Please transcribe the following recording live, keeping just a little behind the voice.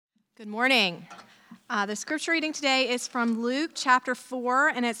Good morning. The scripture reading today is from Luke chapter 4,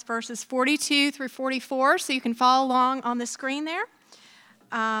 and it's verses 42 through 44, so you can follow along on the screen there.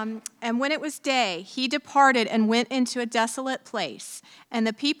 And when it was day, he departed and went into a desolate place. And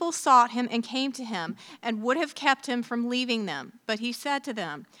the people sought him and came to him and would have kept him from leaving them. But he said to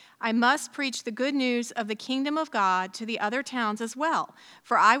them, I must preach the good news of the kingdom of God to the other towns as well,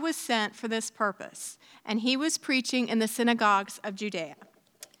 for I was sent for this purpose. And he was preaching in the synagogues of Judea.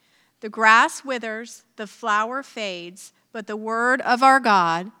 The grass withers, the flower fades, but the word of our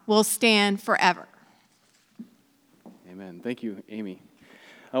God will stand forever. Amen. Thank you, Amy.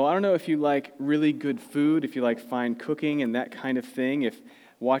 Oh, I don't know if you like really good food, if you like fine cooking and that kind of thing, if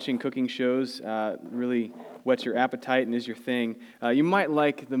watching cooking shows really whets your appetite and is your thing. You might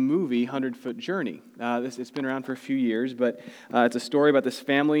like the movie 100-Foot Journey. It's been around for a few years, but it's a story about this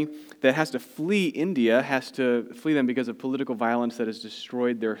family that has to flee India, has to flee them because of political violence that has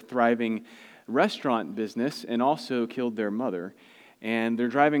destroyed their thriving restaurant business and also killed their mother. And they're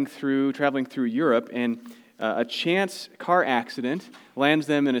traveling through Europe, and a chance car accident lands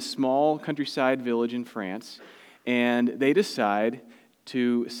them in a small countryside village in France, and they decide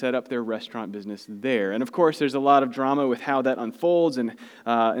to set up their restaurant business there. And of course, there's a lot of drama with how that unfolds and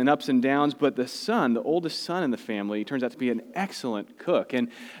ups and downs, but the oldest son in the family, turns out to be an excellent cook. And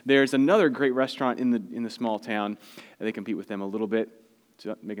there's another great restaurant in the small town. They compete with them a little bit,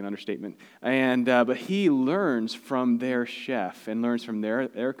 to make an understatement. And but he learns from their chef and learns from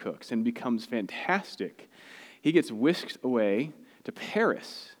their cooks and becomes fantastic. He gets whisked away to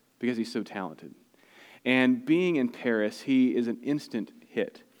Paris because he's so talented. And being in Paris, he is an instant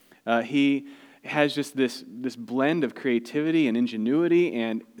hit. He has just this blend of creativity and ingenuity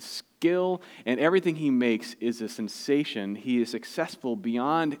and skill, and everything he makes is a sensation. He is successful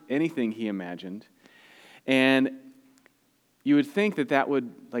beyond anything he imagined. And you would think that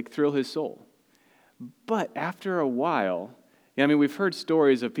would thrill his soul. But after a while, we've heard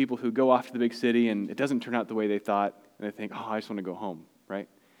stories of people who go off to the big city and it doesn't turn out the way they thought, and they think, I just want to go home, right?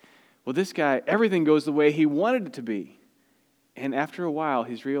 Well, this guy, everything goes the way he wanted it to be. And after a while,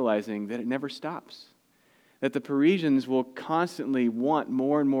 he's realizing that it never stops. That the Parisians will constantly want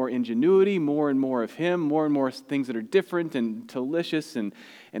more and more ingenuity, more and more of him, more and more things that are different and delicious and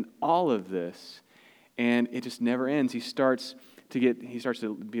all of this. And it just never ends. He starts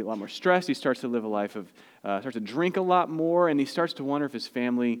to be a lot more stressed. He starts to live a life of, starts to drink a lot more, and he starts to wonder if his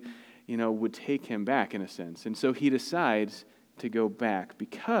family, would take him back in a sense. And so he decides to go back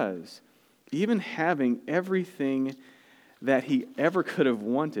because even having everything that he ever could have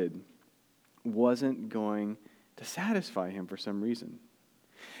wanted wasn't going to satisfy him for some reason.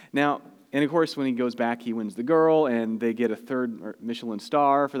 Now, and of course, when he goes back, he wins the girl, and they get a third Michelin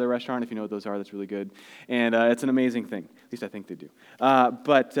star for their restaurant. If you know what those are, that's really good. And it's an amazing thing. At least I think they do.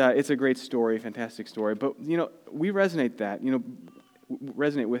 But it's a great story, fantastic story. But, we resonate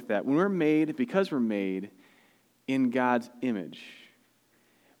with that. When we're made, because we're made in God's image,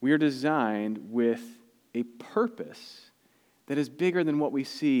 we are designed with a purpose that is bigger than what we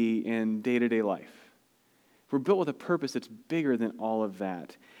see in day-to-day life. We're built with a purpose that's bigger than all of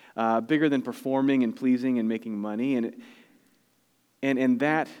that. Bigger than performing and pleasing and making money. And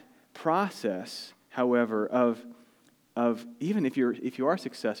that process, however, of even if you are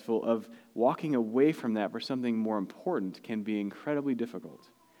successful, of walking away from that for something more important can be incredibly difficult.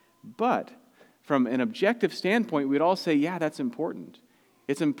 But from an objective standpoint, we'd all say, yeah, that's important.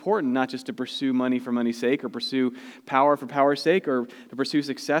 It's important not just to pursue money for money's sake or pursue power for power's sake or to pursue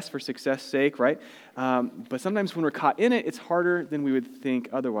success for success' sake, right? But sometimes when we're caught in it, it's harder than we would think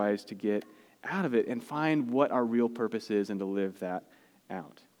otherwise to get out of it and find what our real purpose is and to live that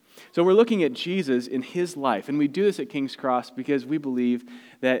out. So we're looking at Jesus in his life, and we do this at King's Cross because we believe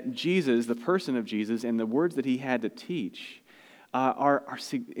that Jesus, the person of Jesus, and the words that he had to teach are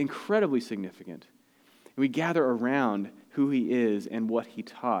incredibly significant. We gather around who he is and what he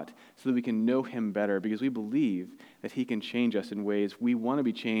taught so that we can know him better because we believe that he can change us in ways we want to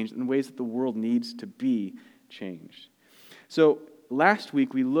be changed, in ways that the world needs to be changed. So last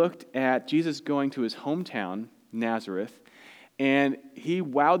week we looked at Jesus going to his hometown, Nazareth, and he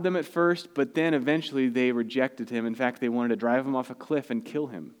wowed them at first, but then eventually they rejected him. In fact, they wanted to drive him off a cliff and kill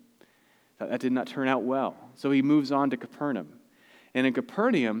him. That did not turn out well. So he moves on to Capernaum. And in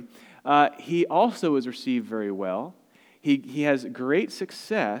Capernaum, he also is received very well. He has great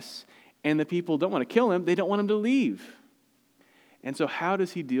success, and the people don't want to kill him. They don't want him to leave. And so how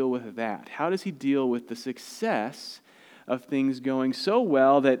does he deal with that? How does he deal with the success of things going so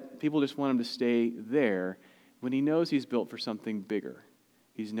well that people just want him to stay there when he knows he's built for something bigger?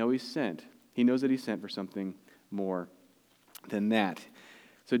 He knows that he's sent for something more than that.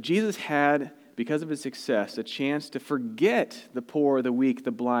 So Jesus had, because of his success, a chance to forget the poor, the weak,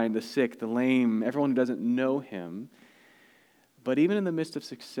 the blind, the sick, the lame, everyone who doesn't know him. But even in the midst of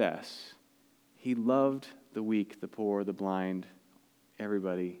success, he loved the weak, the poor, the blind,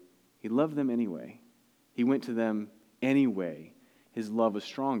 everybody. He loved them anyway. He went to them anyway. His love was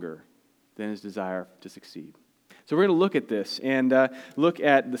stronger than his desire to succeed. So we're going to look at this and look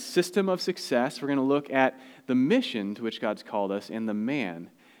at the system of success. We're going to look at the mission to which God's called us and the man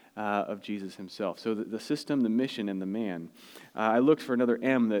of Jesus himself. So the system, the mission, and the man. I looked for another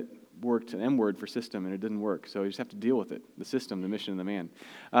M that worked, an M word for system, and it didn't work. So you just have to deal with it, the system, the mission, and the man.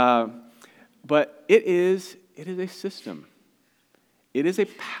 But it is a system. It is a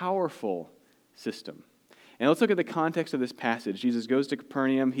powerful system. And let's look at the context of this passage. Jesus goes to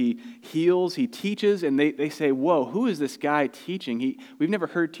Capernaum, he heals, he teaches, and they say, whoa, who is this guy teaching? We've never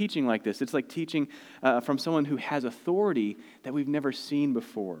heard teaching like this. It's like teaching from someone who has authority that we've never seen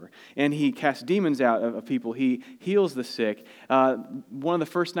before. And he casts demons out of people. He heals the sick. One of the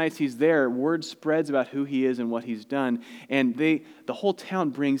first nights he's there, word spreads about who he is and what he's done. And the whole town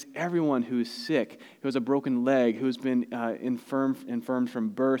brings everyone who is sick, who has a broken leg, who's been infirmed from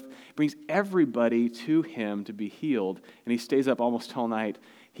birth, brings everybody to him to be healed, and he stays up almost all night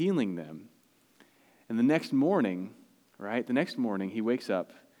healing them. And the next morning, he wakes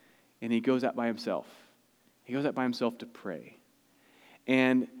up and he goes out by himself. He goes out by himself to pray.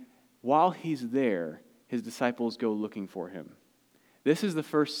 And while he's there, his disciples go looking for him. This is the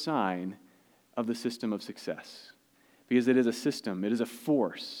first sign of the system of success, because it is a system, it is a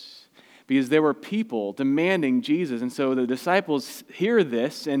force. Because there were people demanding Jesus. And so the disciples hear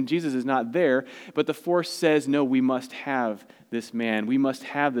this, and Jesus is not there, but the force says, no, we must have this man. We must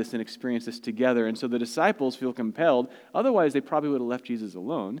have this and experience this together. And so the disciples feel compelled, otherwise they probably would have left Jesus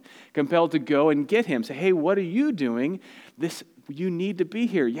alone, compelled to go and get him. Say, hey, what are you doing? You need to be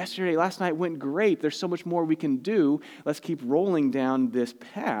here. Last night went great. There's so much more we can do. Let's keep rolling down this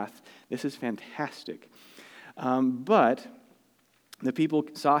path. This is fantastic. But the people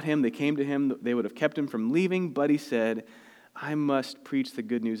sought him, they came to him, they would have kept him from leaving, but he said, I must preach the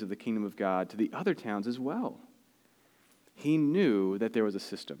good news of the kingdom of God to the other towns as well. He knew that there was a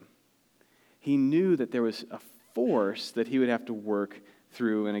system. He knew that there was a force that he would have to work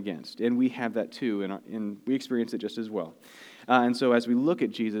through and against. And we have that too, and we experience it just as well. And so as we look at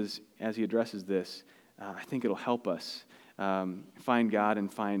Jesus, as he addresses this, I think it'll help us find God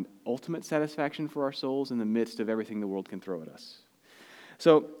and find ultimate satisfaction for our souls in the midst of everything the world can throw at us.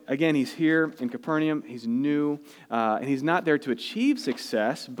 So, again, he's here in Capernaum. He's new, and he's not there to achieve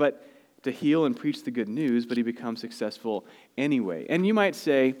success, but to heal and preach the good news, but he becomes successful anyway. And you might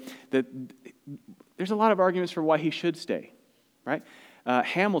say that there's a lot of arguments for why he should stay, right?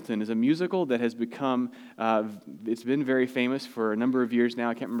 Hamilton is a musical that has become, it's been very famous for a number of years now.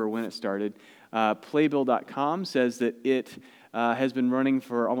 I can't remember when it started. Playbill.com says that it has been running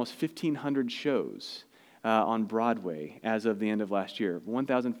for almost 1,500 shows. On Broadway as of the end of last year.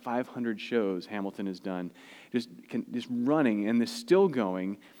 1,500 shows Hamilton has done, just running, and they're still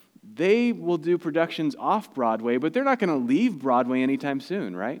going. They will do productions off Broadway, but they're not going to leave Broadway anytime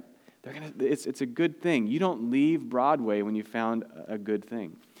soon, right? It's a good thing. You don't leave Broadway when you found a good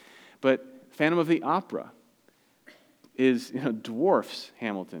thing. But Phantom of the Opera dwarfs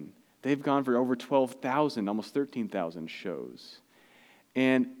Hamilton. They've gone for over 12,000, almost 13,000 shows.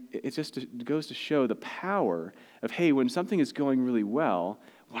 And it goes to show the power of, hey, when something is going really well,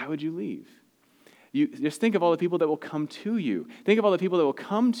 why would you leave? You just think of all the people that will come to you. Think of all the people that will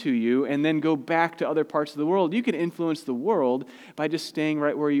come to you and then go back to other parts of the world. You can influence the world by just staying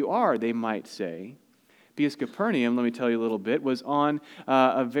right where you are, they might say. Because Capernaum, let me tell you a little bit, was on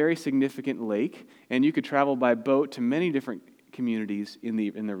a very significant lake, and you could travel by boat to many different communities in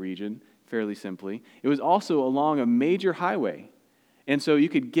the region, fairly simply. It was also along a major highway. And so you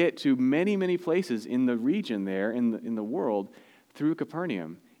could get to many, many places in the region there, in the world, through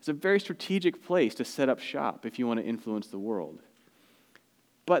Capernaum. It's a very strategic place to set up shop if you want to influence the world.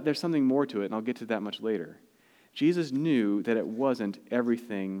 But there's something more to it, and I'll get to that much later. Jesus knew that it wasn't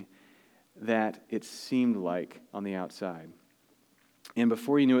everything that it seemed like on the outside. And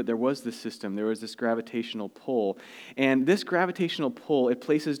before you knew it, there was this system. There was this gravitational pull. And this gravitational pull, it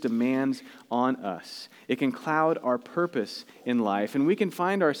places demands on us. It can cloud our purpose in life. And we can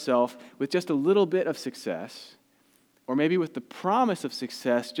find ourselves with just a little bit of success, or maybe with the promise of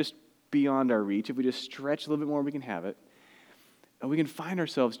success just beyond our reach. If we just stretch a little bit more, we can have it. And we can find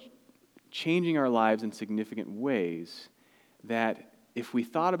ourselves changing our lives in significant ways that if we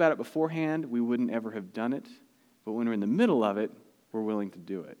thought about it beforehand, we wouldn't ever have done it. But when we're in the middle of it, we're willing to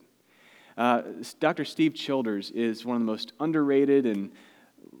do it. Dr. Steve Childers is one of the most underrated and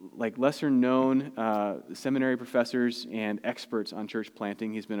like lesser known seminary professors and experts on church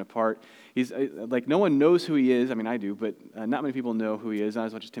planting. He's been a part. He's like no one knows who he is. I mean, I do, but not many people know who he is, not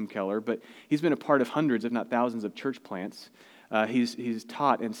as much as Tim Keller. But he's been a part of hundreds, if not thousands, of church plants. He's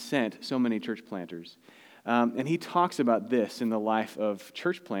taught and sent so many church planters. And he talks about this in the life of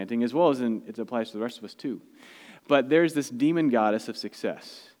church planting, as well as it applies to the rest of us too. But there's this demon goddess of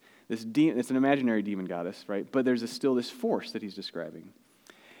success. It's an imaginary demon goddess, right? But there's still this force that he's describing.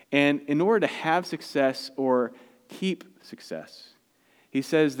 And in order to have success or keep success, he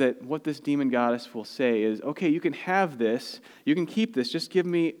says that what this demon goddess will say is, okay, you can have this, you can keep this, just give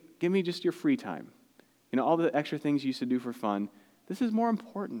me just your free time. You know, all the extra things you used to do for fun, this is more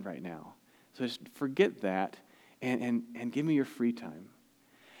important right now. So just forget that and give me your free time.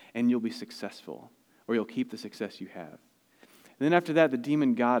 And you'll be successful, or you'll keep the success you have. And then after that, the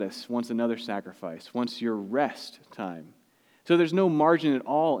demon goddess wants another sacrifice, wants your rest time. So there's no margin at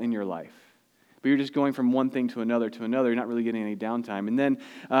all in your life. But you're just going from one thing to another. You're not really getting any downtime. And then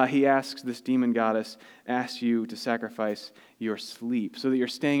this demon goddess asks you to sacrifice your sleep so that you're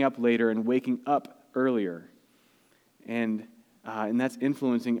staying up later and waking up earlier. And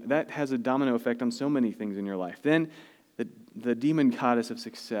that has a domino effect on so many things in your life. Then the demon goddess of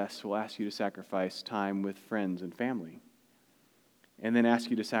success will ask you to sacrifice time with friends and family. And then ask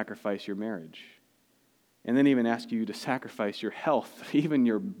you to sacrifice your marriage. And then even ask you to sacrifice your health, even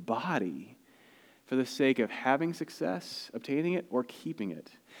your body, for the sake of having success, obtaining it, or keeping it.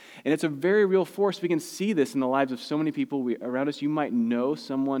 And it's a very real force. We can see this in the lives of so many people around us. You might know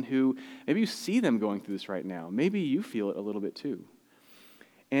someone who, maybe you see them going through this right now. Maybe you feel it a little bit too.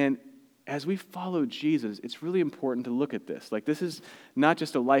 And as we follow Jesus, it's really important to look at this. Like, this is not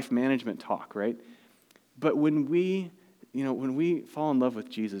just a life management talk, right? But when we fall in love with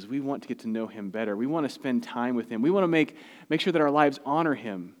Jesus, we want to get to know him better. We want to spend time with him. We want to make sure that our lives honor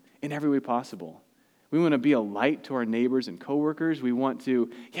him in every way possible. We want to be a light to our neighbors and coworkers. We want to,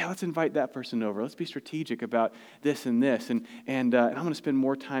 let's invite that person over. Let's be strategic about this and this. And I'm going to spend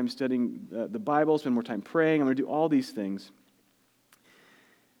more time studying the Bible, spend more time praying. I'm going to do all these things.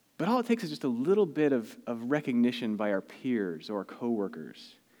 But all it takes is just a little bit of recognition by our peers or our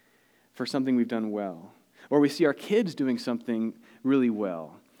coworkers for something we've done well. Or we see our kids doing something really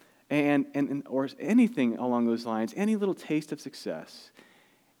well, or anything along those lines, any little taste of success.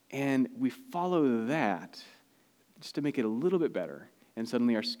 And we follow that just to make it a little bit better. And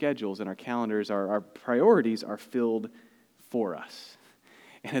suddenly our schedules and our calendars, our priorities are filled for us.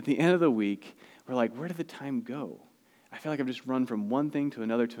 And at the end of the week, we're like, where did the time go? I feel like I've just run from one thing to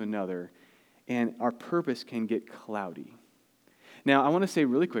another, and our purpose can get cloudy. Now, I want to say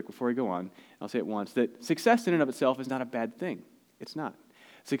really quick before we go on, I'll say it once, that success in and of itself is not a bad thing. It's not.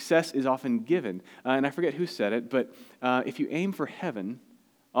 Success is often given. And I forget who said it, but if you aim for heaven,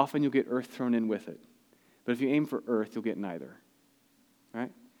 often you'll get earth thrown in with it. But if you aim for earth, you'll get neither.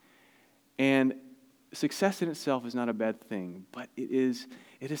 Right? And success in itself is not a bad thing, but it is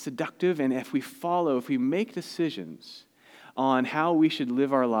seductive, and if we make decisions on how we should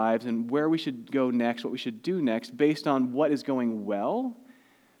live our lives and where we should go next, what we should do next, based on what is going well,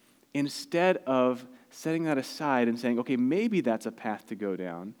 instead of setting that aside and saying, okay, maybe that's a path to go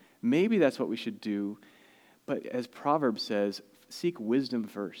down, maybe that's what we should do, but as Proverbs says, seek wisdom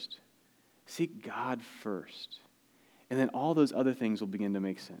first. Seek God first. And then all those other things will begin to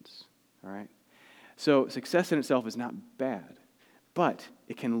make sense. All right? So success in itself is not bad, but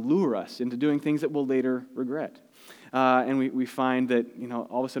it can lure us into doing things that we'll later regret. And we find that,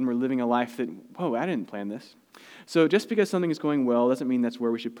 all of a sudden we're living a life that, whoa, I didn't plan this. So just because something is going well doesn't mean that's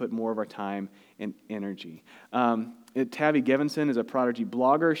where we should put more of our time and energy. Tavi Gevinson is a prodigy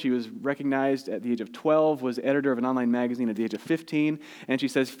blogger. She was recognized at the age of 12, was editor of an online magazine at the age of 15, and she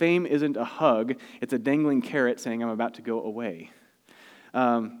says, fame isn't a hug, it's a dangling carrot saying I'm about to go away.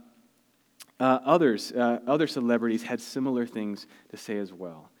 Other celebrities had similar things to say as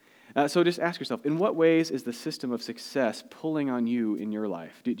well. So just ask yourself, in what ways is the system of success pulling on you in your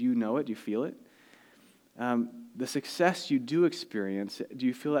life? Do you know it? Do you feel it? The success you do experience, do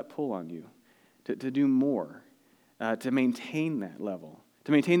you feel that pull on you to do more, to maintain that level,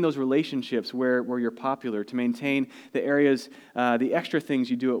 to maintain those relationships where you're popular, to maintain the areas, the extra things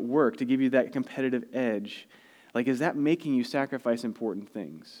you do at work to give you that competitive edge? Like, is that making you sacrifice important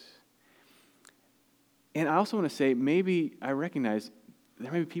things? And I also want to say, maybe I recognize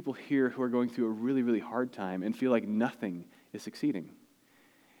there may be people here who are going through a really, really hard time and feel like nothing is succeeding.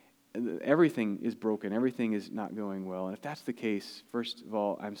 Everything is broken. Everything is not going well. And if that's the case, first of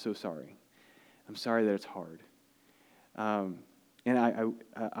all, I'm so sorry. I'm sorry that it's hard. And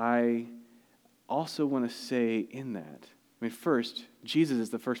I also want to say in that I mean, first, Jesus is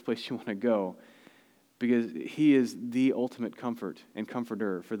the first place you want to go because he is the ultimate comfort and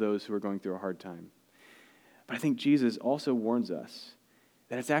comforter for those who are going through a hard time. But I think Jesus also warns us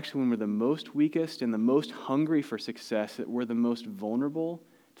that it's actually when we're the most weakest and the most hungry for success that we're the most vulnerable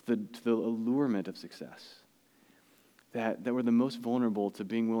to the allurement of success. That we're the most vulnerable to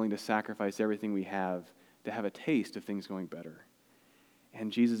being willing to sacrifice everything we have to have a taste of things going better.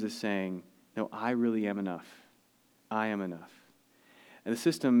 And Jesus is saying, no, I really am enough. I am enough. And the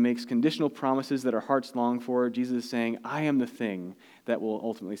system makes conditional promises that our hearts long for. Jesus is saying, I am the thing that will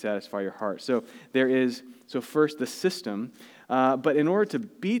ultimately satisfy your heart. So first the system, but in order to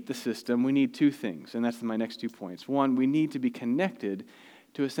beat the system, we need two things, and that's my next 2 points. One, we need to be connected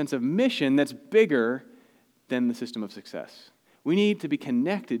to a sense of mission that's bigger than the system of success. We need to be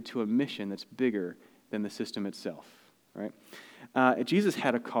connected to a mission that's bigger than the system itself, right? Jesus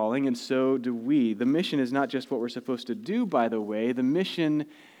had a calling, and so do we. The mission is not just what we're supposed to do, by the way. The mission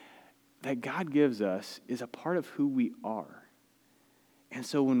that God gives us is a part of who we are. And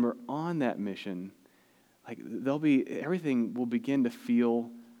so when we're on that mission, everything will begin to feel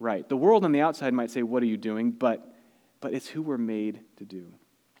right. The world on the outside might say, what are you doing? But it's who we're made to do.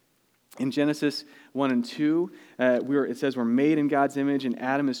 In Genesis 1 and 2, it says we're made in God's image, and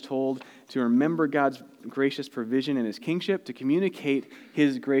Adam is told to remember God's gracious provision and his kingship, to communicate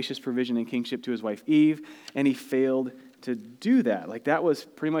his gracious provision and kingship to his wife Eve, and he failed to do that. That was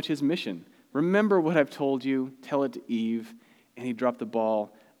pretty much his mission. Remember what I've told you, tell it to Eve, and he dropped the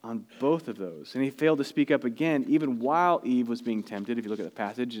ball on both of those. And he failed to speak up again, even while Eve was being tempted. If you look at the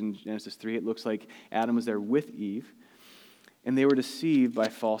passage in Genesis 3, it looks like Adam was there with Eve. And they were deceived by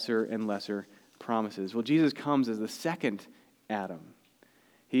falser and lesser promises. Well, Jesus comes as the second Adam.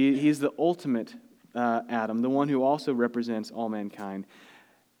 He's the ultimate Adam, the one who also represents all mankind,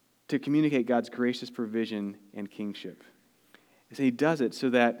 to communicate God's gracious provision and kingship. And so he does it so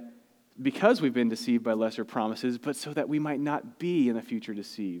that, because we've been deceived by lesser promises, but so that we might not be in the future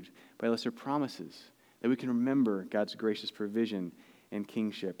deceived by lesser promises, that we can remember God's gracious provision and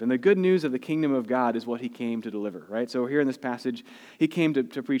kingship. And the good news of the kingdom of God is what he came to deliver, right? So here in this passage, he came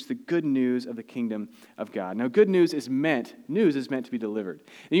to preach the good news of the kingdom of God. Now, good news is meant to be delivered.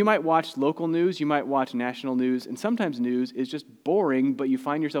 And you might watch local news, you might watch national news, and sometimes news is just boring, but you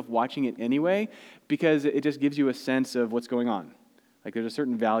find yourself watching it anyway because it just gives you a sense of what's going on. There's a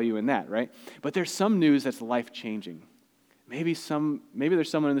certain value in that, right? But there's some news that's life-changing. Maybe there's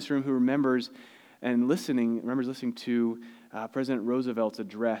someone in this room who remembers listening to President Roosevelt's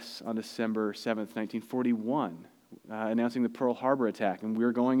address on December 7th, 1941, announcing the Pearl Harbor attack, and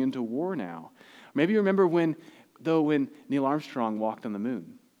we're going into war now. Maybe you remember when Neil Armstrong walked on the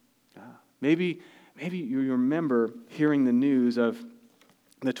moon. Maybe you remember hearing the news of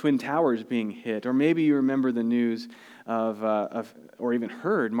the Twin Towers being hit, or maybe you remember the news or even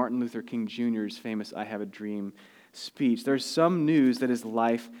heard Martin Luther King Jr.'s famous "I Have a Dream" speech. There's some news that is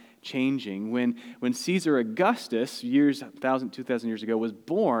life-changing. When Caesar Augustus, 2,000 years ago, was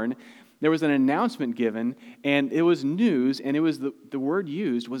born, there was an announcement given, and it was news, and it was the word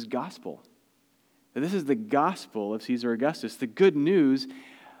used was gospel. This is the gospel of Caesar Augustus, the good news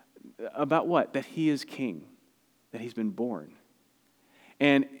about what? That he is king, that he's been born.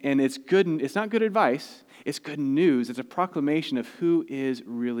 And it's good. It's not good advice. It's good news. It's a proclamation of who is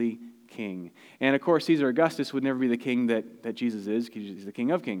really king. And of course, Caesar Augustus would never be the king that Jesus is, because he's the King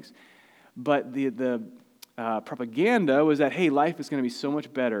of Kings. But the propaganda was that, hey, life is going to be so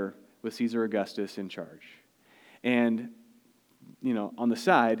much better with Caesar Augustus in charge. And, on the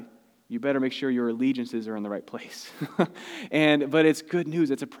side, you better make sure your allegiances are in the right place. But it's good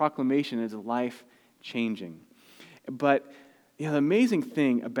news. It's a proclamation. It's life-changing. But the amazing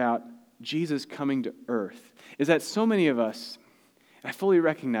thing about Jesus coming to earth is that so many of us, I fully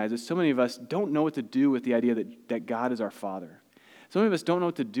recognize that so many of us don't know what to do with the idea that God is our Father. So many of us don't know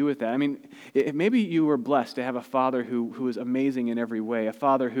what to do with that. I mean, maybe you were blessed to have a father who was amazing in every way, a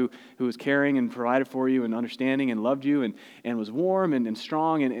father who was caring and provided for you and understanding and loved you and was warm and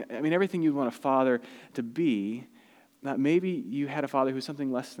strong and, everything you'd want a father to be. Maybe you had a father who's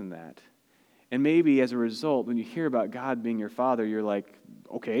something less than that. And maybe as a result, when you hear about God being your Father, you're like,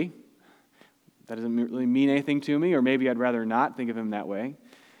 okay, that doesn't really mean anything to me, or maybe I'd rather not think of him that way.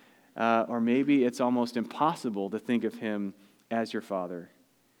 Or maybe it's almost impossible to think of him as your Father.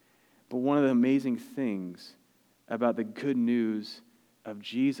 But one of the amazing things about the good news of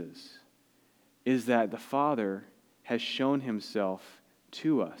Jesus is that the Father has shown himself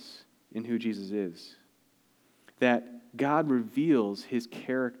to us in who Jesus is. That God reveals his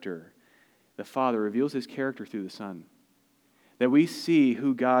character. The Father reveals his character through the Son. that we see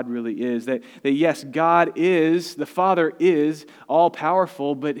who God really is, that yes, God is, the Father is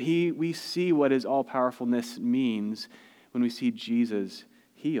all-powerful, but we see what his all-powerfulness means when we see Jesus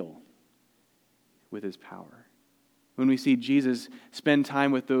heal with his power. When we see Jesus spend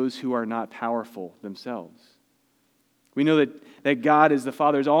time with those who are not powerful themselves. We know that God is the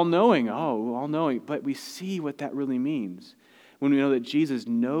Father, is all-knowing, but we see what that really means. When we know that Jesus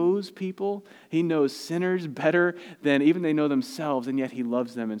knows people, he knows sinners better than even they know themselves, and yet he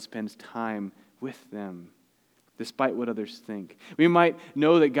loves them and spends time with them, despite what others think. We might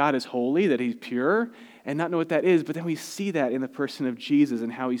know that God is holy, that he's pure, and not know what that is, but then we see that in the person of Jesus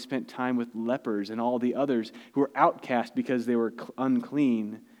and how he spent time with lepers and all the others who were outcast because they were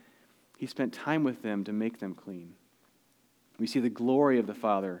unclean. He spent time with them to make them clean. We see the glory of the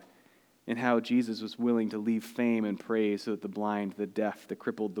Father and how Jesus was willing to leave fame and praise so that the blind, the deaf, the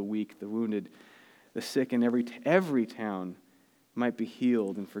crippled, the weak, the wounded, the sick in every town might be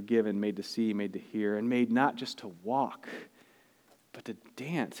healed and forgiven, made to see, made to hear, and made not just to walk, but to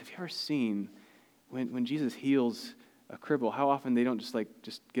dance. Have you ever seen when Jesus heals a cripple, how often they don't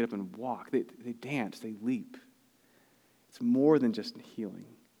just get up and walk? They dance, they leap. It's more than just healing.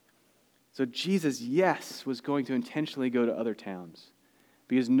 So Jesus, yes, was going to intentionally go to other towns,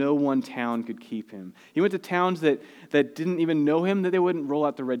 because no one town could keep him. He went to towns that didn't even know him, that they wouldn't roll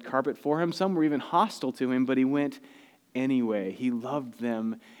out the red carpet for him. Some were even hostile to him, but he went anyway. He loved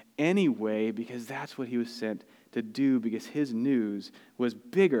them anyway because that's what he was sent to do, because his news was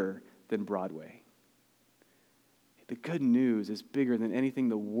bigger than Broadway. The good news is bigger than anything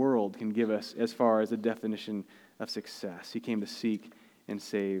the world can give us as far as a definition of success. He came to seek and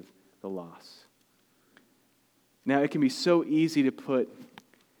save the lost. Now, it can be so easy to put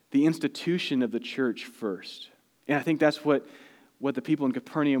the institution of the church first. And I think that's what the people in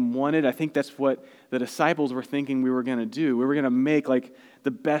Capernaum wanted. I think that's what the disciples were thinking we were going to do. We were going to make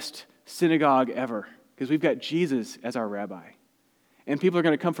the best synagogue ever because we've got Jesus as our rabbi. And people are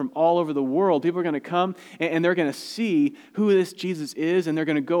going to come from all over the world. People are going to come and they're going to see who this Jesus is, and they're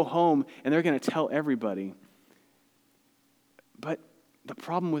going to go home and they're going to tell everybody. But the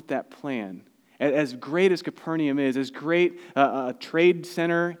problem with that plan, as great as Capernaum is, as great a trade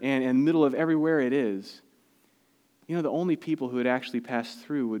center and middle of everywhere it is, the only people who would actually pass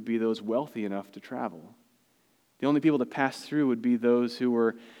through would be those wealthy enough to travel. The only people to pass through would be those who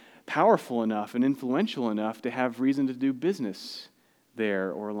were powerful enough and influential enough to have reason to do business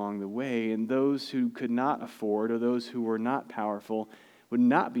there or along the way. And those who could not afford, or those who were not powerful, would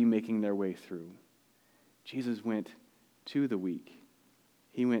not be making their way through. Jesus went to the weak.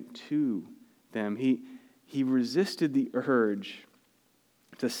 He went to them. He resisted the urge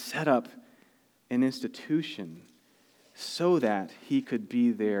to set up an institution so that he could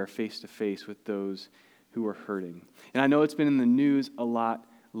be there face to face with those who were hurting. And I know it's been in the news a lot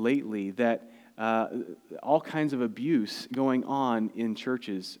lately that all kinds of abuse going on in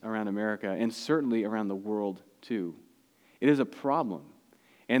churches around America, and certainly around the world too. It is a problem.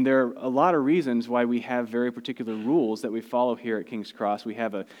 And there are a lot of reasons why we have very particular rules that we follow here at King's Cross. We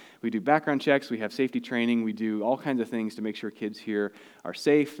do background checks, we have safety training, we do all kinds of things to make sure kids here are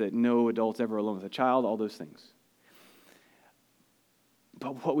safe, that no adult's ever alone with a child, all those things.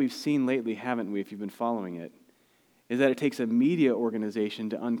 But what we've seen lately, haven't we, if you've been following it, is that it takes a media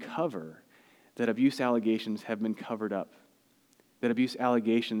organization to uncover that abuse allegations have been covered up. That abuse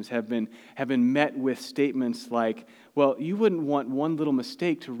allegations have been met with statements like, well, you wouldn't want one little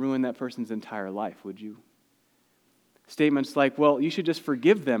mistake to ruin that person's entire life, would you? Statements like, well, you should just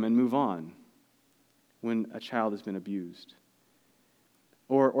forgive them and move on when a child has been abused.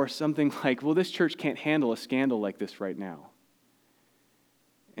 Or something like, well, this church can't handle a scandal like this right now.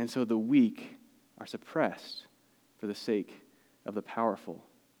 And so the weak are suppressed for the sake of the powerful.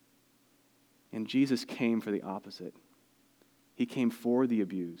 And Jesus came for the opposite. He came for the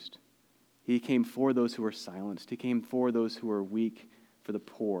abused. He came for those who were silenced. He came for those who were weak, for the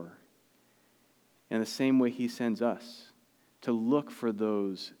poor. And the same way he sends us to look for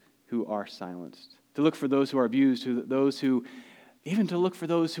those who are silenced, to look for those who are abused, even to look for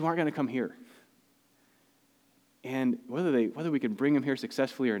those who aren't going to come here. And whether we can bring them here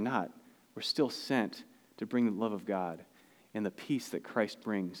successfully or not, we're still sent to bring the love of God and the peace that Christ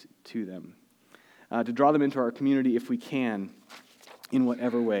brings to them. To draw them into our community if we can, in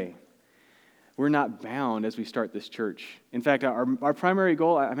whatever way. We're not bound as we start this church. In fact, our primary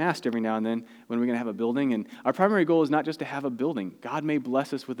goal, I'm asked every now and then when we're going to have a building, and our primary goal is not just to have a building. God may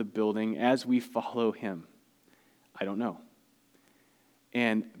bless us with a building as we follow him. I don't know.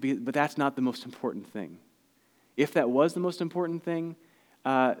 But that's not the most important thing. If that was the most important thing,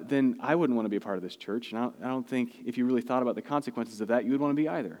 then I wouldn't want to be a part of this church. And I don't think if you really thought about the consequences of that, you would want to be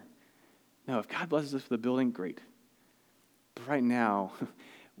either. No, if God blesses us with a building, great. But right now,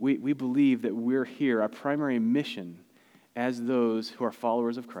 we believe that we're here. Our primary mission as those who are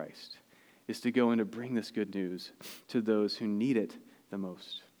followers of Christ is to go and to bring this good news to those who need it the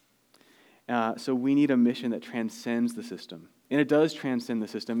most. So we need a mission that transcends the system. And it does transcend the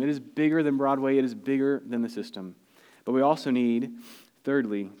system. It is bigger than Broadway. It is bigger than the system. But we also need,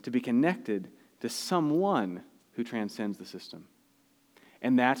 thirdly, to be connected to someone who transcends the system.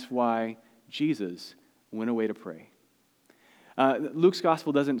 And that's why Jesus went away to pray. Luke's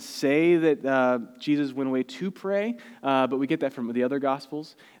gospel doesn't say that Jesus went away to pray, but we get that from the other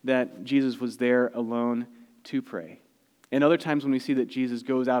gospels, that Jesus was there alone to pray. And other times when we see that Jesus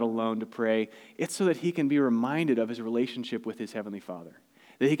goes out alone to pray, it's so that he can be reminded of his relationship with his heavenly Father,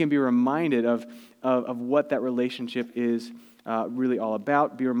 that he can be reminded of what that relationship is really all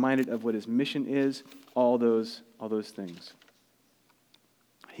about, be reminded of what his mission is, all those things.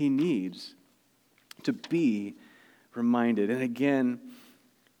 He needs to be reminded. And again,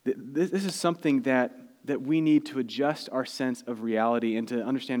 this is something that we need to adjust our sense of reality and to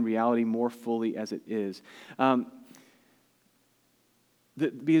understand reality more fully as it is.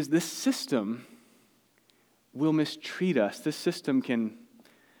 Because this system will mistreat us. This system can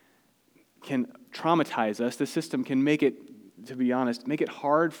traumatize us. This system can make it, to be honest, make it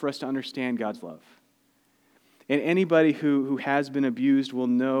hard for us to understand God's love. And anybody who has been abused will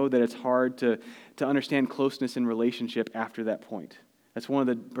know that it's hard to understand closeness in relationship after that point. That's one of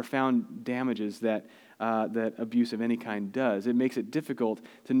the profound damages that abuse of any kind does. It makes it difficult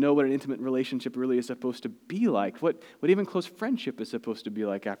to know what an intimate relationship really is supposed to be like, what even close friendship is supposed to be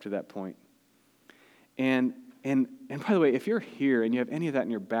like after that point. And by the way, if you're here and you have any of that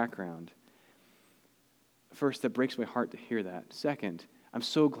in your background, first, that breaks my heart to hear that. Second, I'm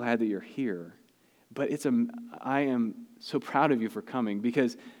so glad that you're here. But I am so proud of you for coming,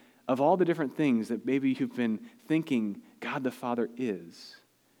 because of all the different things that maybe you've been thinking God the Father is,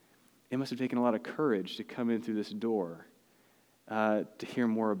 it must have taken a lot of courage to come in through this door, to hear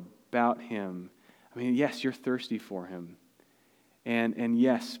more about him. I mean, yes, you're thirsty for him. And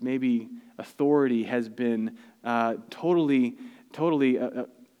yes, maybe authority has been totally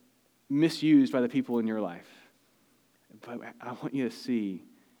misused by the people in your life. But I want you to see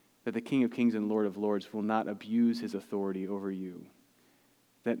that the King of Kings and Lord of Lords will not abuse his authority over you.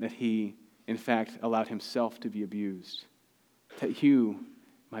 That he, in fact, allowed himself to be abused. That you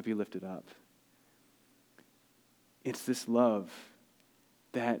might be lifted up. It's this love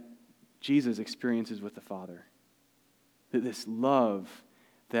that Jesus experiences with the Father. This love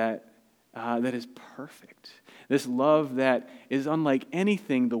that is perfect. This love that is unlike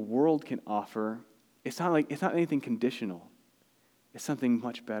anything the world can offer. It's not anything conditional. It's something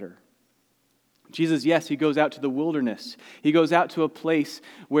much better. Jesus, yes, he goes out to the wilderness. He goes out to a place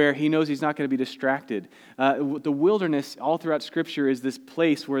where he knows he's not going to be distracted. The wilderness, all throughout Scripture, is this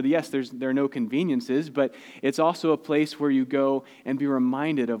place where, yes, there are no conveniences, but it's also a place where you go and be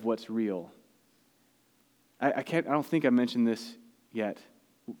reminded of what's real. I don't think I mentioned this yet.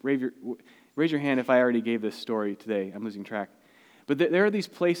 Raise your hand if I already gave this story today. I'm losing track. But there are these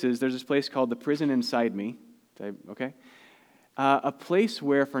places. There's this place called the Prison Inside Me. Okay? A place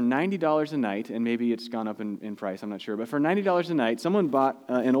where for $90 a night, and maybe it's gone up in price, I'm not sure, but for $90 a night, someone bought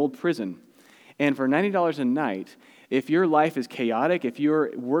an old prison. And for $90 a night, if your life is chaotic, if you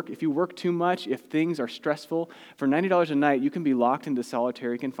work too much, if things are stressful, for $90 a night, you can be locked into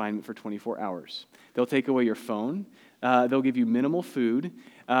solitary confinement for 24 hours. They'll take away your phone. They'll give you minimal food.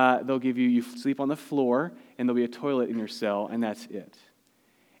 You sleep on the floor, and there'll be a toilet in your cell, and that's it.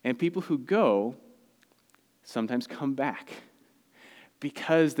 And people who go sometimes come back,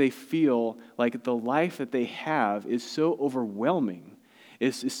 because they feel like the life that they have is so overwhelming,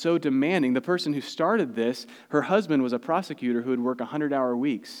 is so demanding. The person who started this, her husband was a prosecutor who would work 100-hour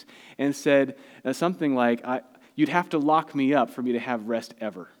weeks and said something like, you'd have to lock me up for me to have rest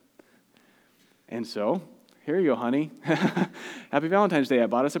ever. And so, here you go, honey. Happy Valentine's Day. I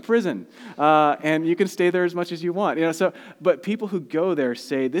bought us a prison. And you can stay there as much as you want. But people who go there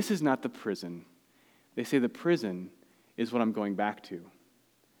say, this is not the prison. They say the prison is what I'm going back to.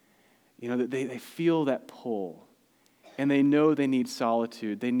 They feel that pull, and they know they need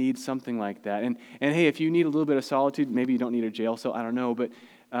solitude. They need something like that. And hey, if you need a little bit of solitude, maybe you don't need a jail cell. I don't know,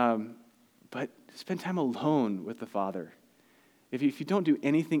 but spend time alone with the Father. If you don't do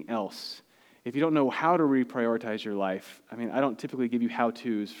anything else, if you don't know how to reprioritize your life, I mean, I don't typically give you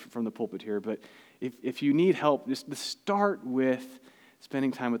how-tos from the pulpit here, but if you need help, just start with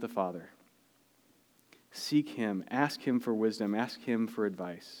spending time with the Father. Seek him. Ask him for wisdom. Ask him for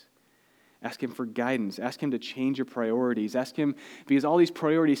advice. Ask him for guidance. Ask him to change your priorities. Ask him, because all these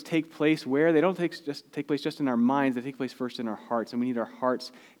priorities take place where? They don't take place just in our minds. They take place first in our hearts, and we need our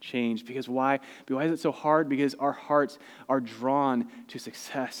hearts changed. Because why? Why is it so hard? Because our hearts are drawn to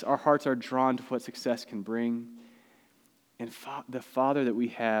success. Our hearts are drawn to what success can bring. And the Father that we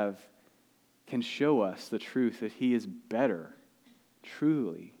have can show us the truth that he is better,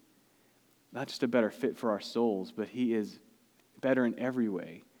 truly. Not just a better fit for our souls, but he is better in every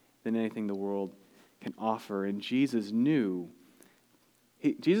way than anything the world can offer. And Jesus knew.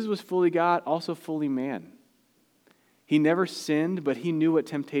 Jesus was fully God, also fully man. He never sinned, but he knew what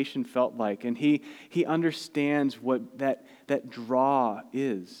temptation felt like. And he understands what that draw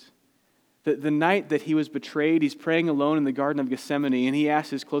is. The night that he was betrayed, he's praying alone in the Garden of Gethsemane, and he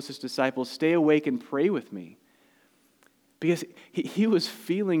asked his closest disciples, "Stay awake and pray with me." Because he was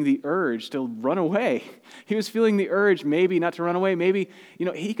feeling the urge to run away. He was feeling the urge maybe not to run away. Maybe,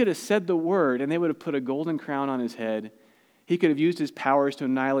 he could have said the word and they would have put a golden crown on his head. He could have used his powers to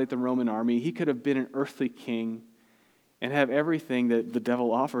annihilate the Roman army. He could have been an earthly king and have everything that the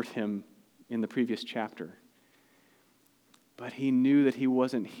devil offered him in the previous chapter. But he knew that he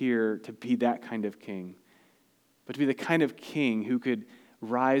wasn't here to be that kind of king, but to be the kind of king who could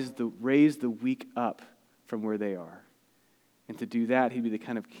raise the weak up from where they are. And to do that, he'd be the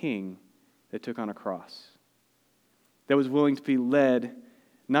kind of king that took on a cross, that was willing to be led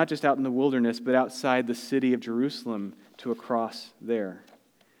not just out in the wilderness, but outside the city of Jerusalem to a cross there.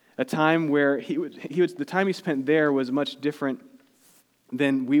 A time where the time he spent there was much different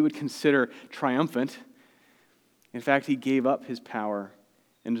than we would consider triumphant. In fact, he gave up his power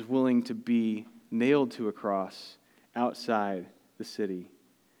and was willing to be nailed to a cross outside the city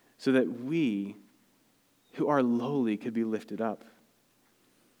so that we who are lowly could be lifted up.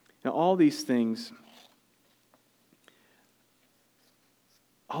 Now, all these things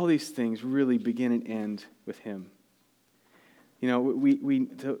really begin and end with him. We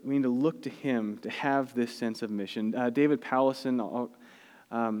need to look to him to have this sense of mission. David Powlison,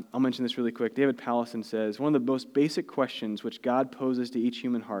 I'll mention this really quick. David Powlison says, one of the most basic questions which God poses to each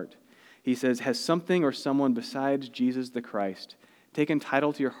human heart, he says, has something or someone besides Jesus the Christ taken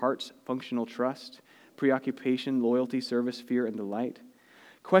title to your heart's functional trust, preoccupation, loyalty, service, fear, and delight?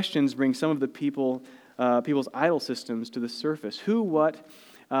 Questions bring some of the people's idol systems to the surface. Who, what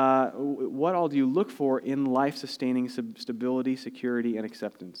all do you look for in life-sustaining stability, security, and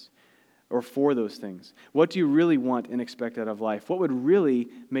acceptance? Or for those things? What do you really want and expect out of life? What would really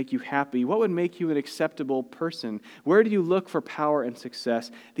make you happy? What would make you an acceptable person? Where do you look for power and success?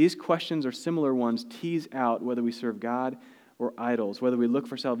 These questions or similar ones tease out whether we serve God or idols, whether we look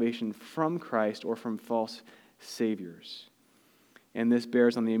for salvation from Christ or from false saviors. And this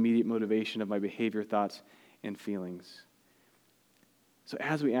bears on the immediate motivation of my behavior, thoughts, and feelings. So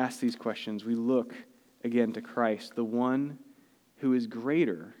as we ask these questions, we look again to Christ, the one who is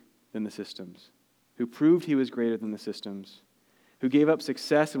greater than the systems, who proved he was greater than the systems, who gave up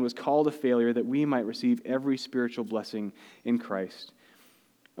success and was called a failure that we might receive every spiritual blessing in Christ.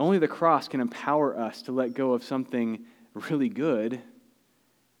 Only the cross can empower us to let go of something really good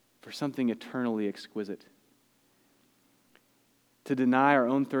for something eternally exquisite. To deny our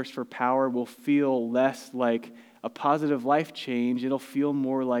own thirst for power will feel less like a positive life change. It'll feel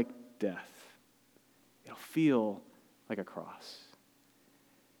more like death. It'll feel like a cross.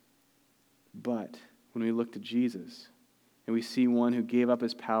 But when we look to Jesus and we see one who gave up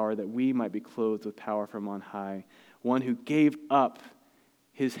his power that we might be clothed with power from on high, one who gave up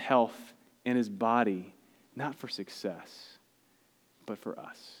his health and his body, not for success, but for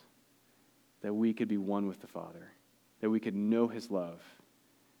us, that we could be one with the Father, that we could know his love,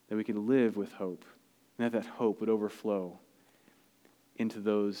 that we could live with hope, and that hope would overflow into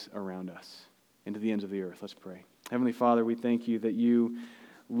those around us, into the ends of the earth. Let's pray. Heavenly Father, we thank you that you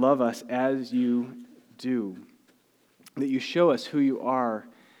love us as you do, that you show us who you are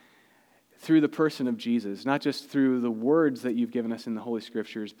through the person of Jesus, not just through the words that you've given us in the Holy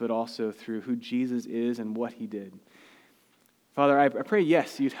Scriptures, but also through who Jesus is and what he did. Father, I pray,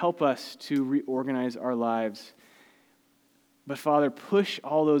 yes, you'd help us to reorganize our lives. But Father, push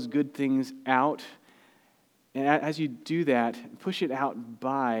all those good things out. And as you do that, push it out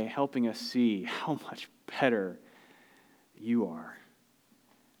by helping us see how much better you are.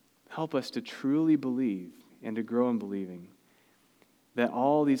 Help us to truly believe and to grow in believing that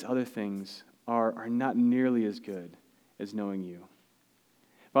all these other things are not nearly as good as knowing you.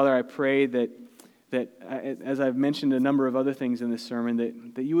 Father, I pray that as I've mentioned a number of other things in this sermon,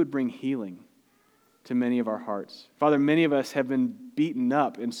 that you would bring healing to many of our hearts. Father, many of us have been beaten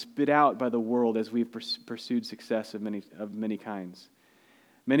up and spit out by the world as we've pursued success of many kinds.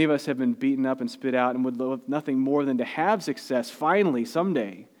 Many of us have been beaten up and spit out and would love nothing more than to have success finally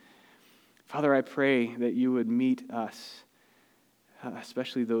someday. Father, I pray that you would meet us,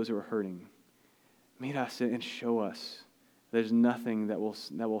 especially those who are hurting. Meet us and show us there's nothing that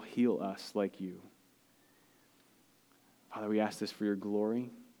will heal us like you. Father, we ask this for your glory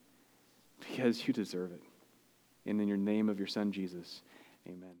because you deserve it. And in your name of your Son, Jesus,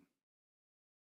 amen.